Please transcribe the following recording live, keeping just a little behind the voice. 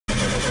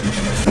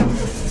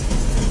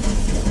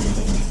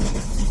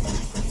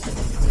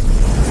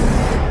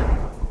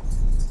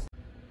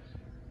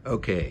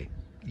Okay,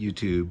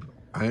 YouTube,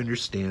 I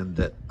understand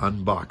that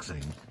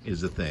unboxing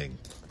is a thing.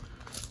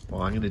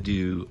 Well, I'm going to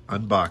do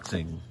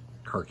unboxing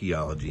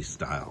Carchaeology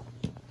style.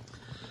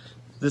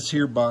 This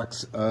here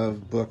box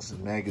of books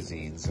and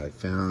magazines I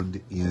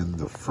found in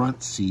the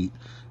front seat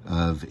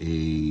of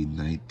a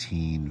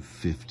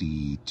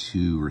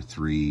 1952 or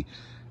 3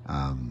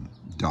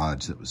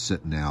 Dodge that was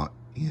sitting out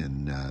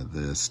in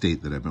the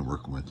state that I've been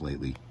working with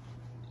lately.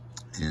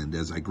 And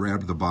as I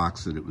grabbed the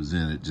box that it was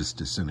in, it just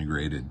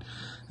disintegrated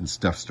and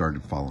stuff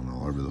started falling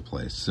all over the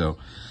place. So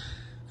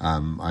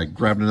I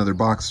grabbed another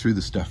box, threw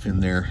the stuff in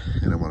there,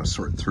 and I want to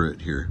sort through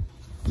it here.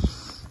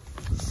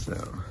 So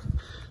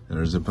and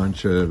there's a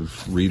bunch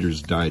of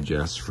Reader's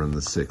Digest from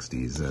the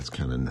 60s. That's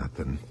kind of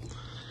nothing.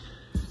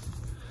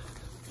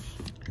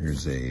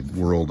 Here's a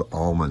World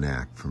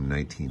Almanac from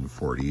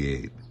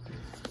 1948.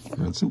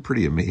 It's in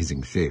pretty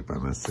amazing shape, I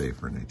must say,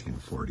 for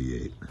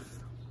 1948.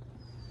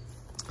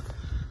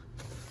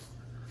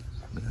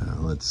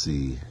 Let's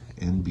see,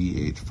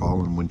 NBH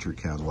Fall and Winter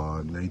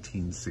Catalog,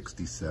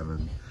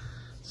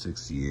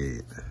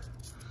 1967-68.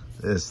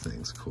 This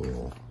thing's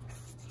cool.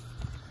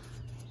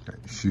 Got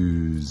your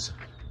shoes,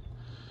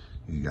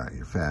 you got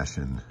your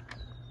fashion.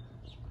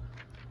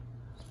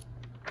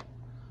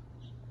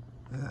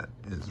 That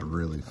is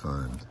really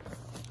fun.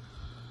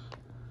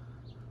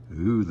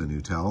 Ooh, the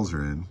new towels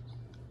are in.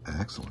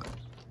 Excellent.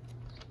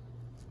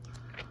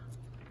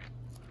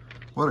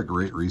 What a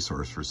great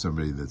resource for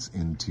somebody that's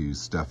into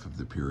stuff of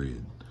the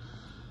period.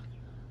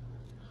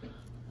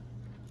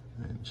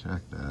 And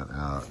check that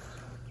out.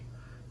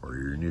 Or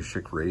your new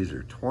Schick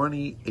razor,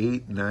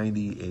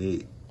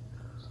 $28.98.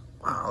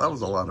 Wow, that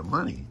was a lot of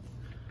money.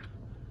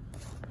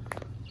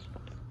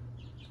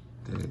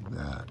 Dig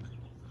that.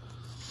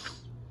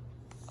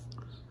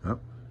 Oh,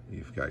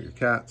 you've got your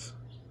cats.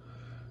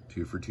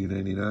 2 for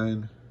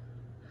 $2.99.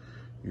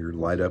 Your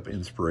light up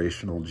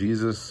inspirational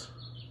Jesus.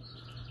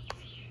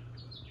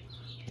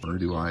 Where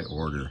do I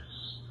order?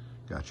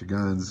 Got your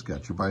guns,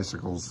 got your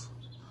bicycles.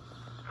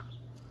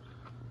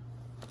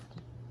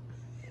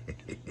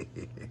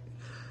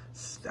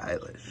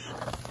 Stylish.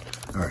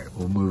 All right,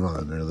 we'll move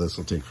on there. This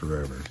will take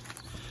forever.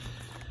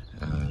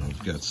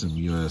 I've got some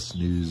U.S.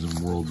 News and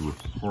World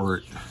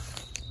Report,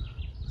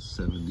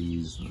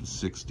 70s and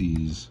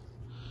 60s.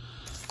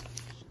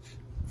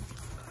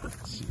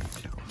 Let's see,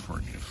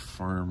 California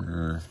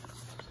Farmer.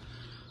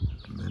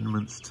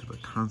 Amendments to the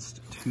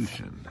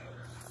Constitution.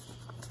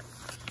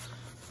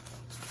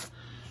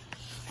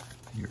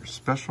 Your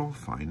special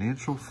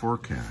financial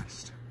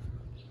forecast.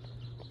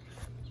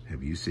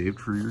 Have you saved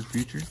for your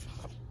future?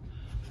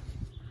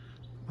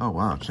 Oh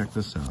wow, check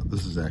this out.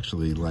 This is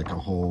actually like a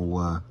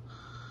whole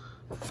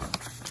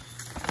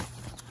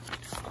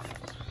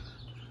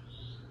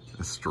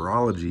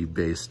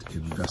astrology-based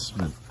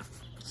investment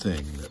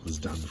thing that was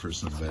done for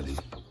somebody.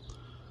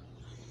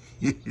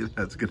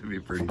 That's going to be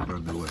pretty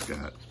fun to look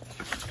at.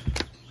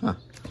 Huh.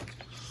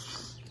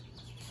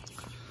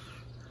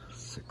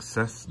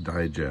 Success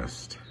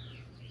Digest.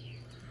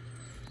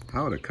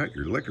 How to cut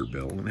your liquor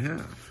bill in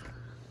half.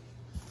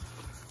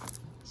 Let's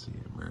see,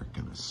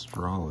 American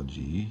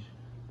Astrology.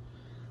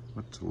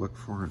 What to look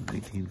for in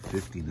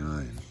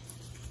 1959.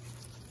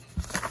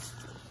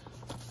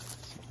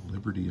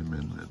 Liberty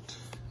Amendment.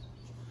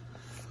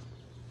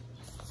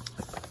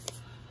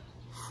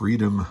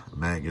 Freedom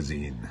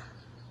Magazine.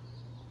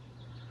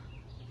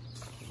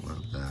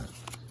 Love that.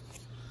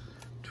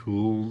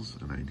 Tools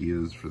and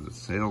Ideas for the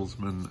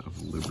Salesman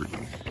of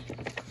Liberty.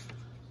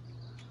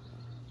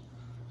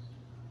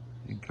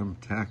 Income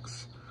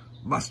tax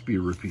must be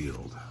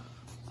repealed.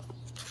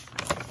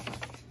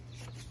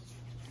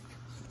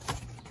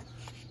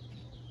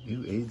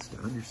 New Aids to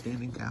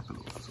Understanding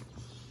Capitalism.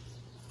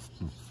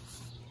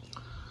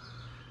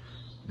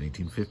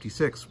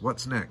 1956,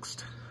 what's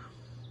next?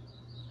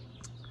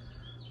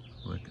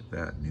 Look at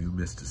that, New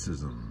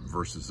Mysticism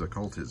versus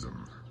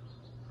Occultism.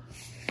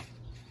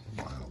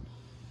 Wow.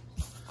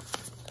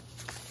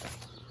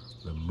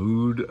 The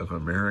Mood of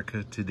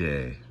America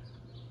Today.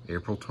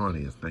 April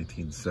 20th,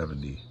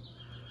 1970.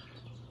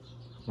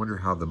 Wonder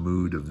how the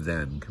mood of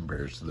then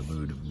compares to the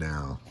mood of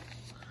now.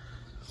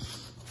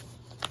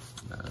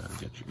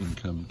 Get your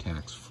income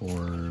tax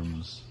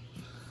forms.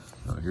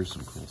 Oh, here's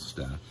some cool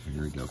stuff.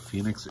 Here we go.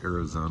 Phoenix,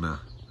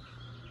 Arizona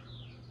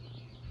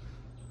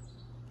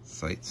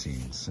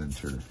Sightseeing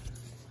Center.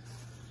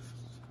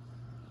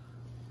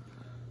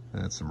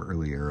 That's some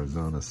early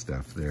Arizona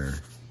stuff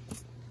there.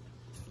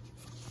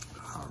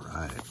 All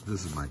right,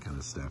 this is my kind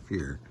of stuff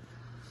here.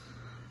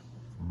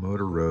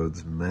 Motor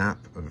Roads Map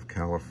of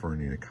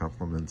California,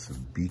 Compliments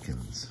of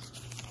Beacons.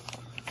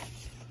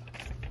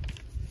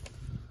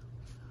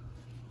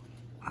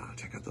 Wow,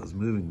 check out those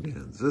moving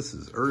vans. This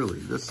is early.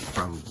 This is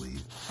probably,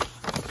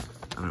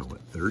 I don't know,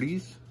 what,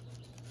 30s?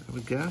 I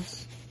would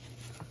guess.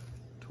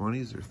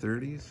 20s or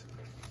 30s.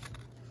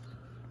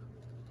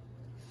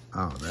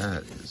 Oh,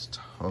 that is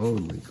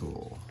totally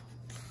cool.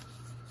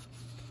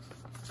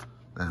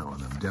 That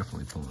one I'm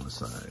definitely pulling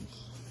aside.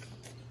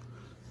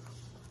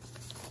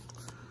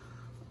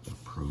 The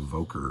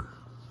Provoker.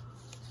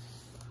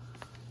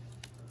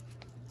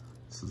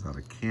 This is out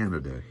of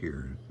Canada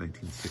here,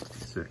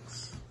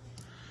 1966.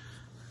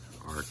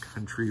 Our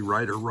Country,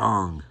 Right or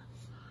Wrong.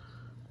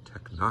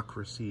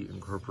 Technocracy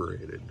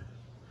Incorporated.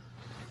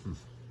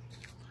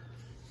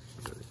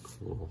 Very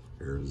cool.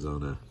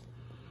 Arizona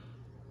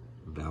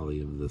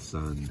Valley of the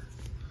Sun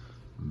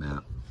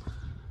map.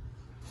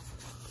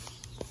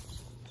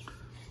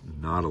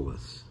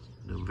 Nautilus,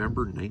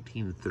 November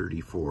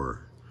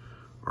 1934.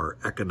 Our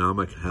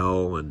economic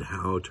hell and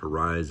how to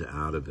rise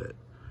out of it.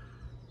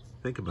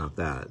 Think about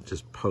that,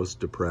 just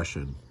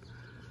post-depression,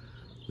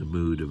 the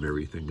mood of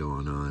everything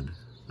going on.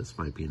 This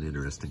might be an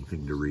interesting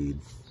thing to read.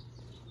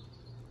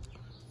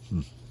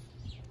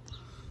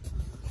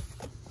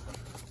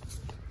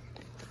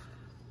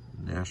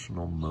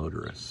 National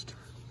Motorist.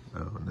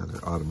 Oh, another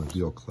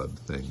automobile club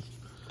thing.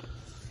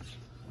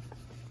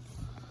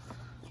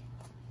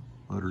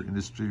 Motor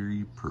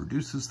industry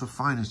produces the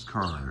finest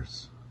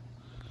cars.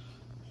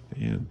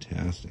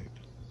 Fantastic.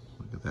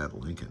 Look at that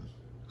Lincoln.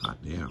 Hot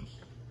damn.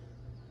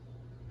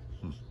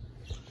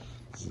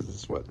 This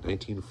is what,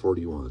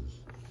 1941.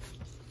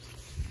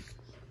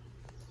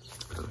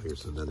 Oh,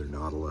 here's another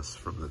Nautilus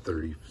from the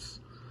 30s.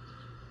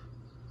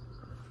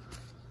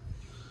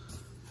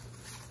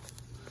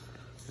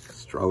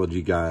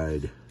 Astrology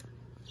Guide,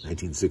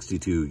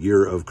 1962,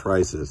 Year of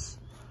Crisis.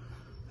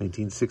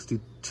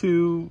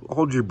 1962,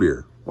 hold your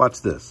beer.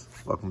 Watch this.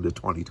 Welcome to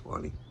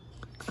 2020.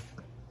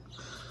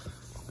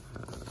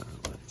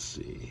 Let's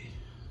see.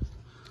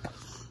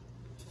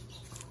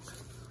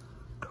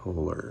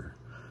 Kohler,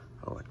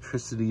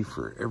 electricity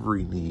for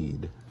every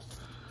need.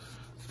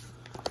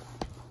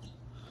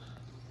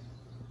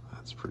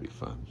 That's pretty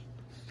fun.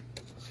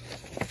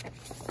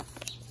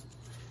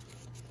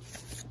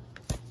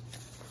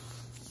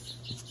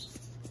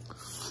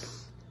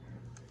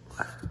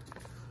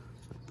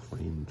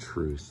 Plain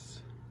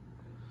Truth,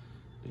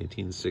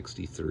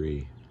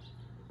 1863.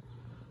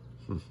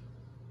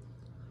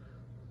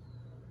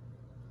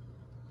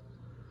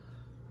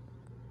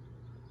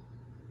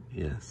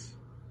 Yes.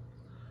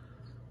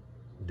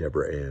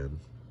 Deborah Ann,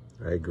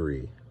 I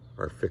agree.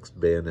 Our fixed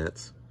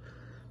bayonets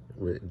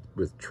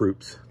with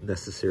troops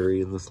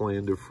necessary in this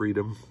land of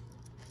freedom.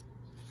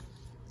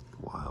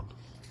 Wild.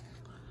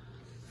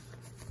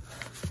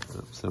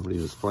 Somebody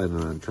was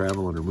planning on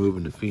traveling or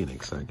moving to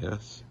Phoenix, I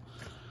guess.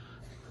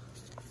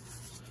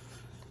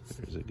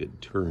 There's a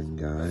good touring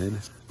guide.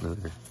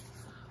 Another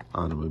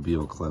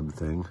automobile club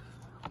thing.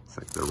 Looks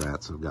like the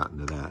rats have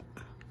gotten to that.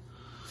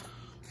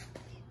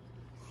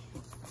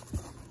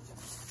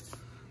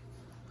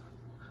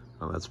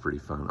 Oh, that's pretty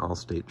fun.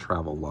 All-state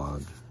travel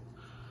log.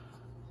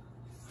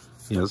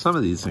 You know, some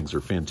of these things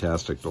are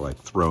fantastic to like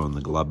throw in the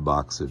glove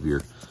box of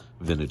your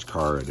vintage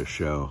car at a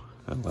show.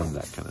 I love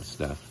that kind of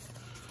stuff.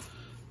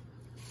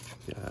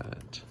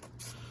 Got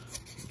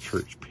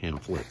church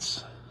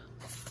pamphlets.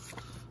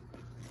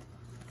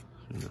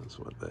 Who knows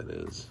what that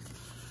is?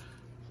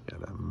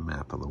 Got a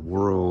map of the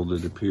world,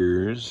 it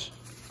appears.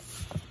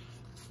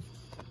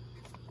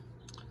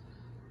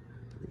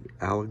 The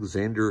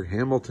Alexander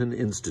Hamilton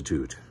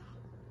Institute.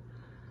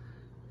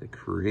 The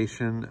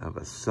creation of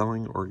a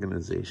selling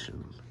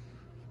organization.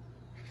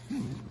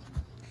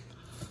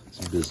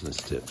 Some business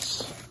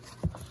tips.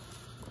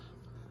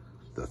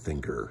 The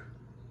Thinker.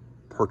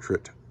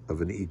 Portrait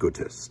of an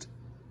Egotist.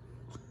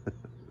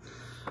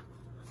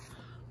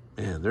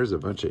 Man, there's a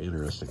bunch of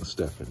interesting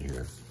stuff in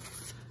here.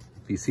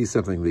 If you see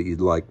something that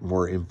you'd like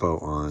more info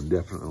on,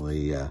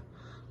 definitely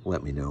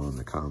let me know in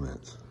the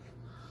comments.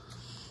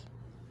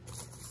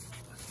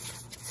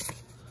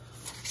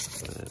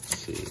 Let's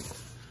see. It's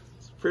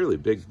a fairly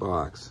big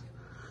box.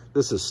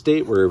 This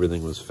estate where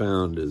everything was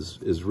found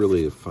is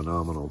really a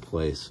phenomenal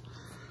place.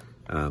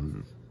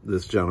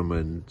 This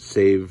gentleman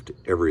saved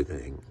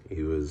everything.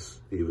 He was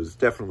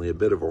definitely a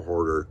bit of a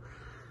hoarder,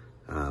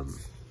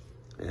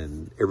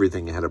 and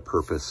everything had a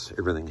purpose.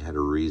 Everything had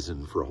a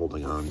reason for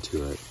holding on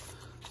to it.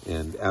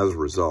 And as a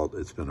result,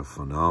 it's been a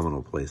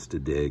phenomenal place to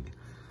dig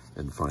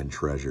and find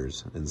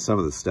treasures. And some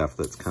of the stuff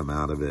that's come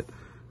out of it,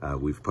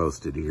 we've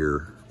posted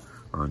here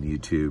on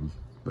YouTube,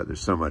 but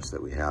there's so much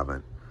that we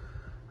haven't.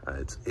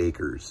 It's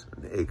acres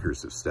and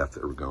acres of stuff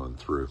that we're going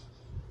through.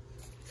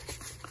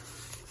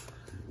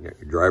 You got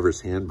your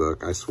driver's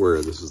handbook. I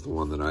swear this is the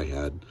one that I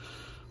had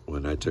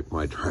when I took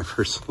my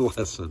driver's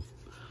lesson.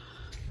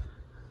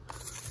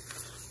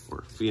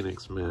 More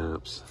Phoenix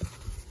maps.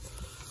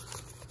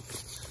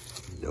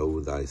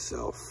 Know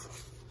thyself.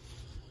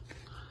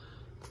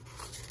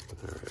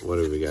 All right, what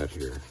do we got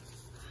here?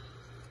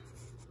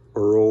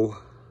 Earl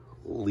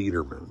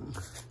Lederman.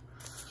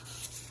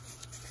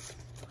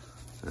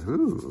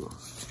 Ooh.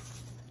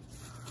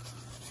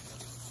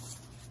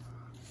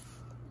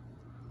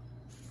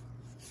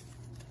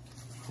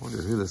 I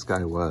wonder who this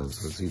guy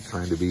was. Was he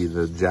trying to be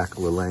the Jack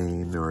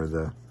LaLanne or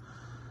the...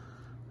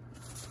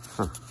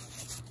 Huh.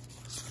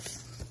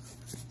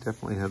 He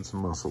definitely had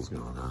some muscles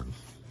going on.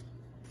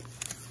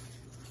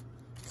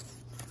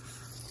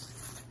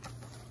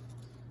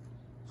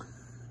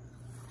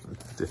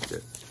 Did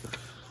it.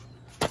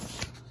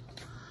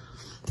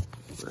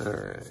 All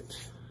right.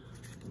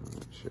 I'm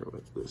not sure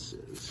what this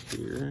is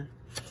here.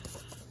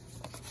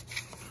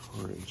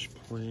 Orange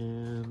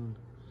plan.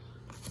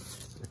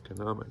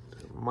 Economic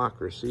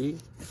democracy.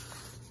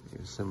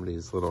 Here's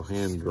somebody's little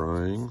hand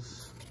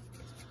drawings.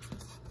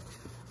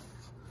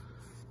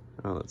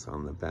 Oh, it's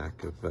on the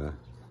back of a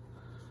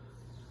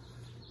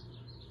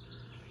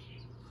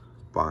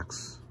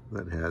box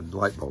that had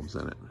light bulbs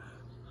in it.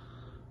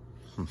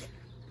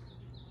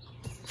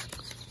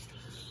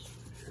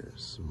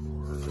 Here's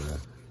some more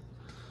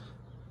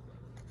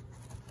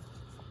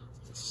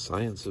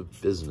science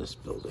of business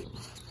building.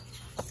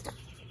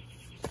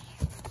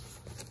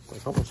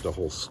 Like almost a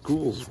whole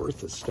school's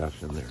worth of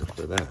stuff in there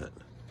for that.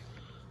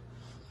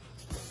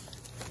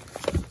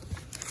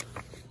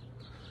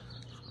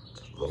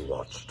 The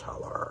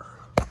Watchtower.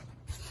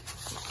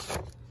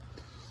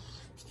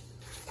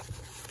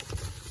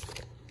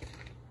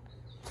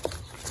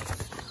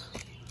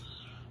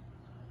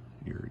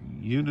 Your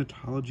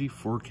unitology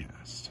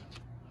forecast.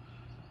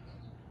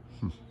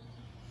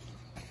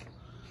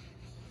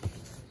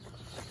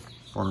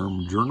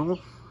 Farm Journal.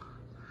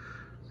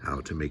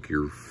 How to make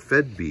your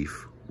fed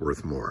beef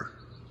worth more.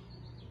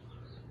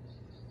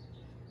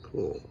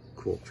 Cool,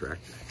 cool tractor.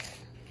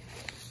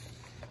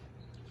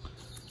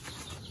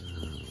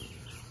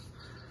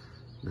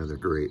 Another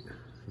great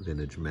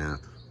vintage map.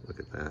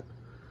 Look at that.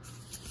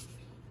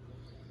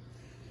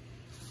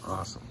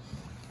 Awesome.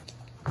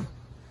 I'll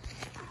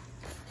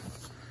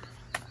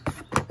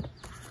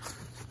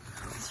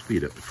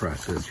speed up the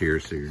process here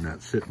so you're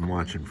not sitting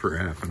watching for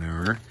half an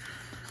hour.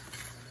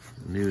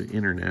 New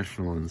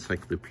International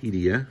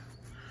Encyclopedia.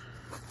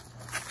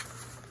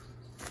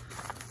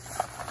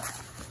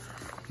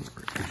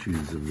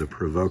 Issues of the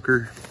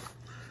Provoker.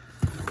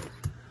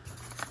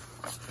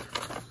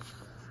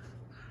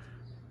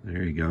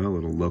 There you go, a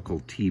little local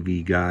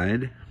TV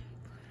guide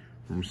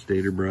from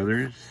Stater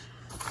Brothers.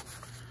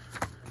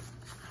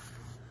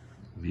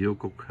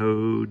 Vehicle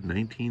code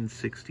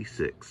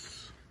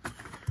 1966.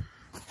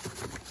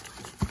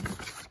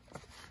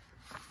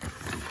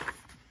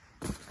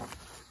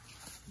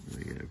 What do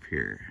we have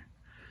here?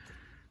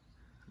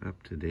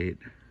 Up-to-date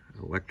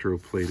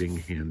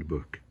electroplating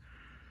handbook.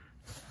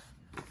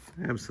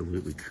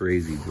 Absolutely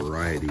crazy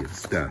variety of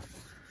stuff.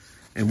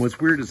 And what's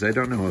weird is I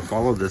don't know if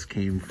all of this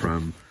came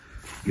from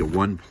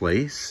one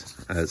place.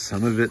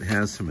 Some of it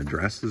has some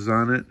addresses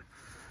on it.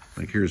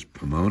 Like here's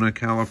Pomona,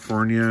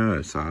 California.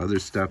 I saw other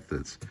stuff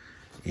that's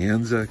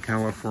Anza,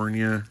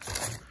 California.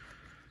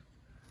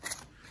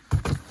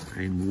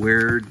 And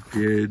where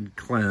did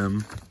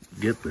Clem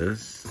get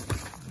this?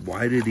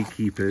 Why did he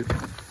keep it?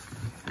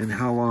 And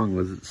how long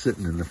was it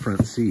sitting in the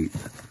front seat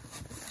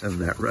of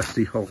that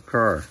rusty Hulk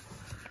car?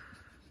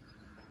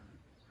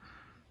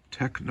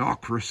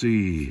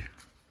 Technocracy.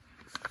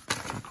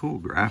 Some cool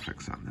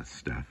graphics on this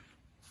stuff.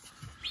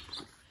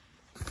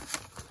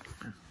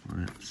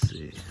 Let's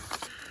see.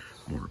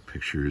 More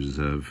pictures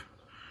of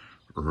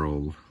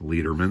Earl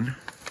Lederman.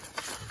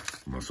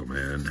 Muscle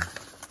Man.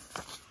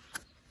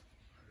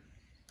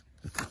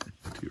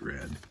 Too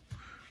rad.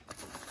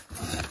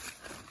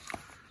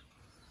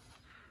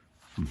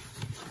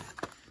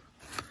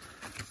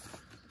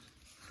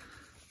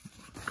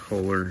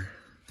 Kohler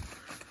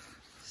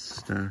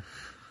stuff.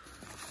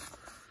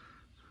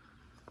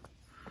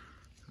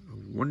 A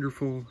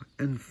wonderful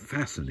and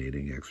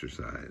fascinating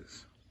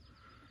exercise.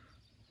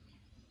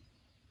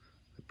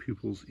 The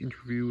pupil's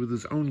interview with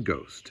his own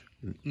ghost,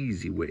 an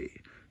easy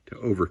way to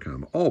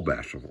overcome all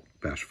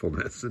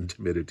bashfulness and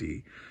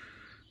timidity.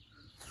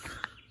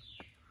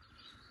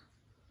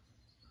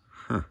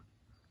 Huh.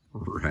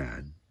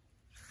 Rad.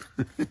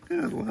 I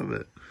love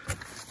it.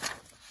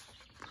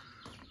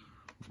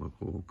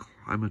 Local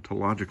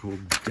climatological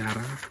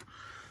data.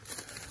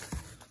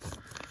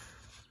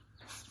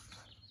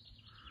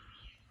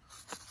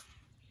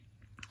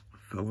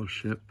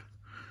 Fellowship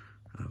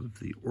of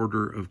the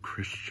Order of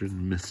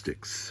Christian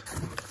Mystics.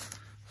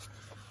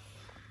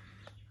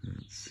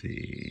 Let's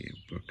see,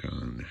 book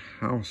on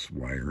house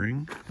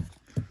wiring.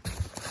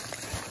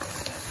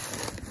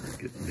 We're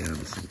getting down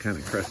to some kind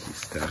of crusty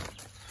stuff.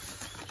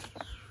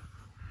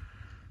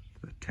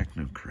 The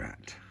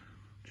Technocrat.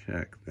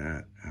 Check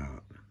that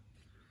out.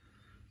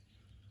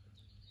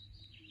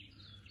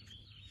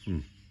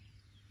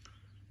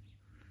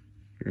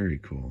 Very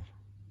cool.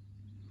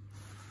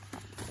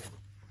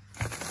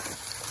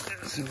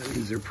 Some of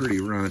these are pretty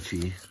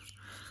raunchy.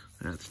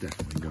 That's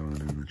definitely going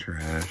in the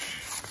trash.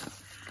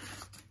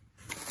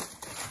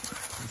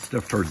 The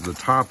stuff towards the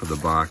top of the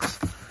box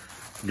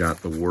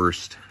got the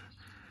worst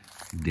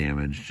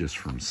damage just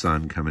from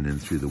sun coming in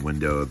through the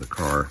window of the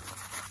car.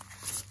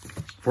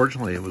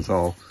 Fortunately, it was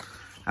all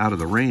out of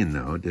the rain,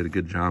 though. It did a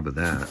good job of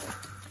that.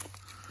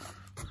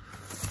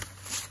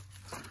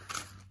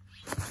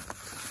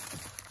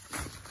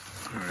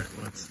 All right,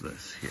 what's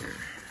this here?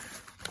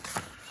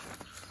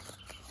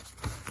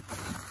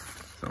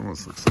 It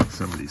almost looks like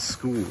somebody's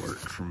schoolwork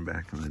from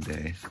back in the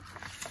day.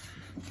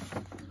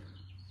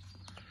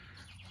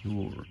 You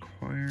will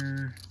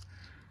require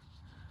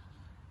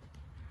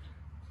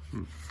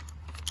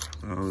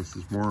Oh, this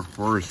is more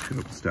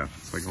horoscope stuff.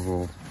 It's like a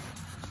whole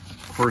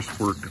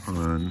coursework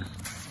on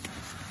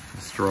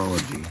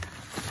astrology.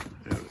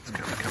 Yeah, it's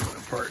kind of coming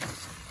apart.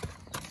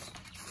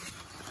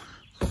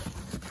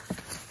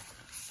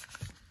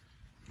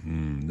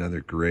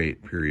 Another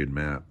great period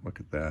map. Look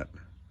at that.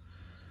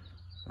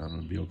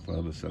 Automobile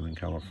Club of Southern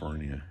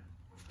California.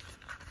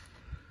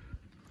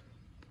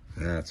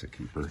 That's a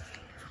keeper.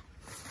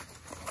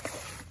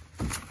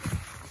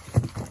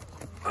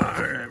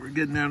 All right, we're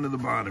getting down to the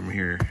bottom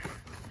here.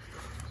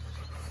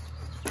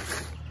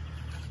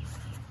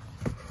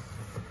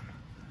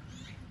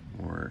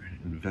 More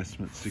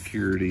investment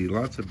security,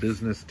 lots of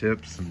business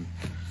tips and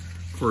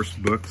course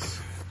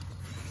books,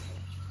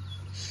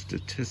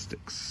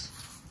 statistics.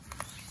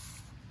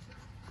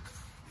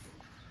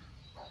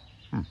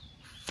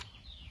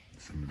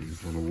 Some of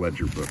these little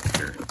ledger books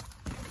here.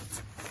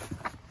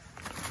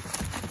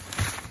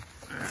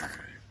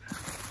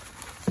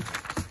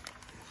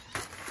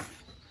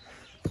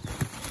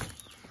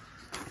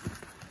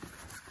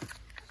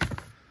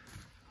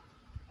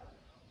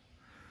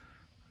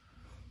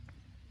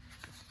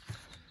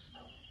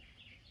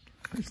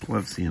 I just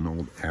love seeing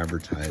old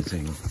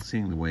advertising,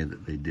 seeing the way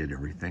that they did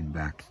everything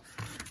back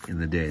in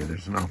the day.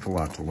 There's an awful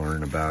lot to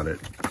learn about it.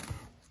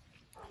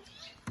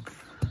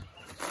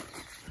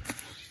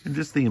 And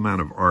just the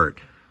amount of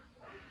art,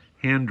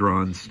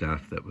 hand-drawn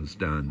stuff that was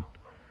done.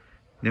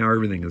 Now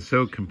everything is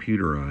so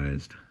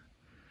computerized.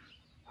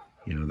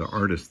 You know, the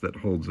artist that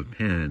holds a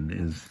pen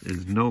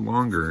is no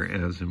longer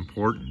as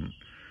important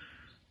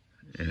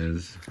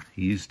as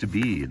he used to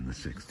be in the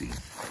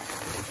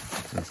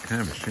 60s. That's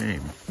kind of a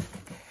shame.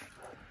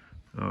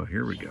 Oh,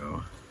 here we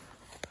go.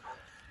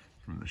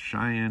 From the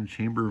Cheyenne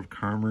Chamber of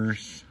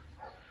Commerce.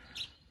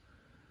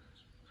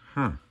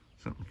 Huh,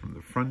 something from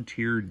the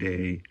Frontier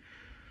Day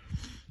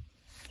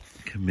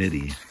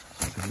Committee.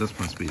 So this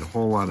must be a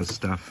whole lot of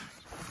stuff.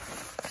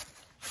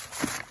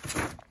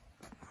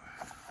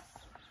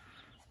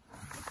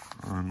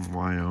 On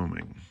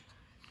Wyoming.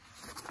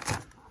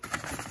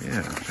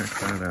 Yeah, check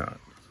that out.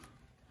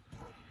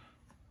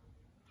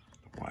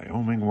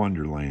 Wyoming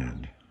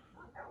Wonderland.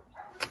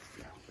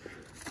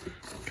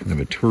 Kind of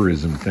a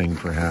tourism thing,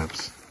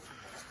 perhaps.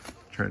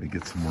 Try to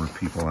get some more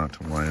people out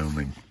to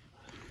Wyoming.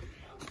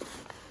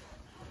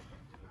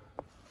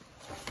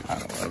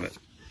 Gotta love it.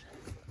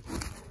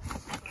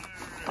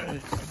 All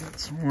right, got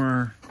some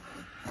more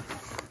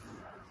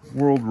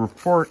world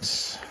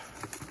reports.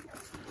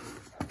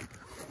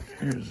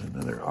 Here's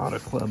another Auto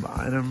Club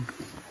item.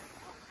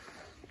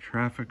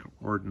 Traffic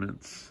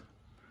Ordinance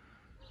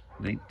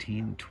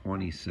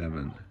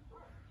 1927.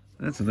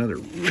 That's another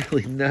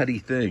really nutty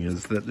thing,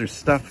 is that there's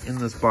stuff in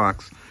this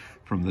box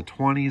from the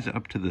 20s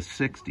up to the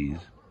 60s.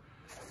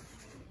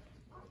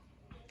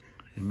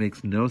 It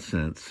makes no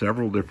sense.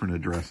 Several different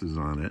addresses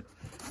on it.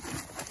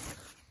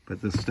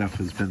 But this stuff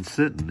has been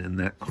sitting in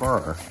that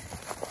car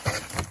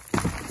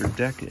for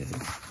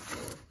decades.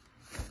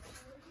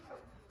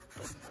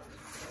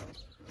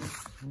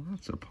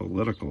 Lots of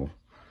political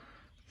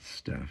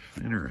stuff.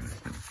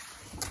 Interesting.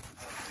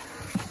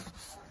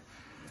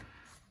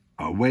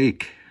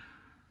 Awake!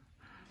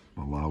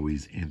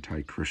 Malawi's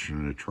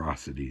anti-Christian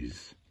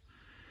atrocities.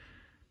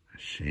 A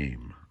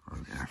shame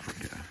on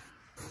Africa.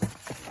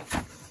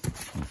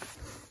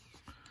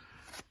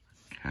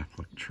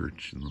 Catholic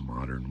Church in the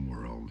modern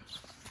world.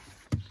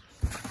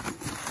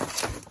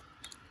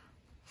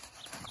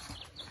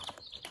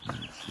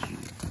 Let's see,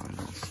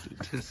 final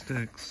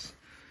statistics.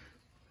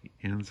 The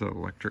Anza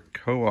Electric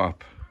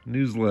Co-op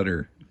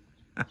newsletter.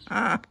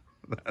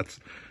 That's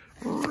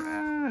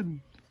rad.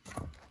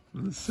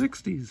 In the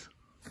 60s.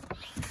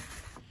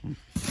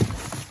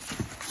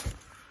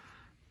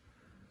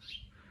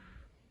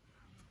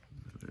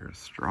 Another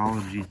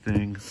astrology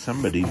thing.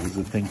 Somebody was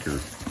a thinker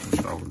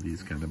with all of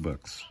these kind of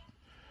books.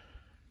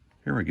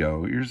 Here we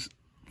go. Here's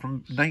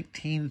from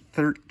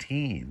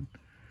 1913.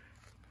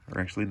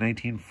 Or actually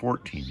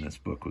 1914 this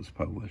book was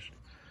published.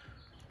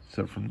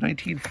 So from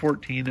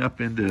 1914 up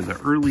into the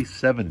early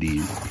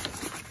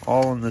 70s,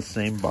 all in the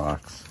same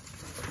box.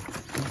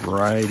 A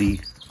variety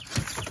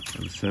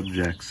of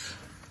subjects.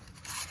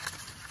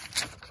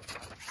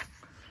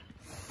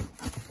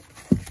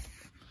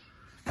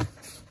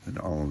 And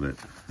all of it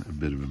a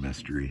bit of a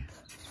mystery.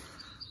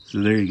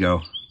 So there you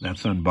go.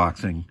 That's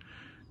unboxing.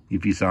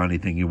 If you saw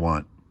anything you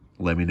want,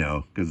 let me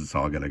know, because it's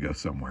all got to go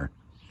somewhere.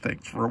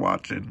 Thanks for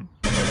watching.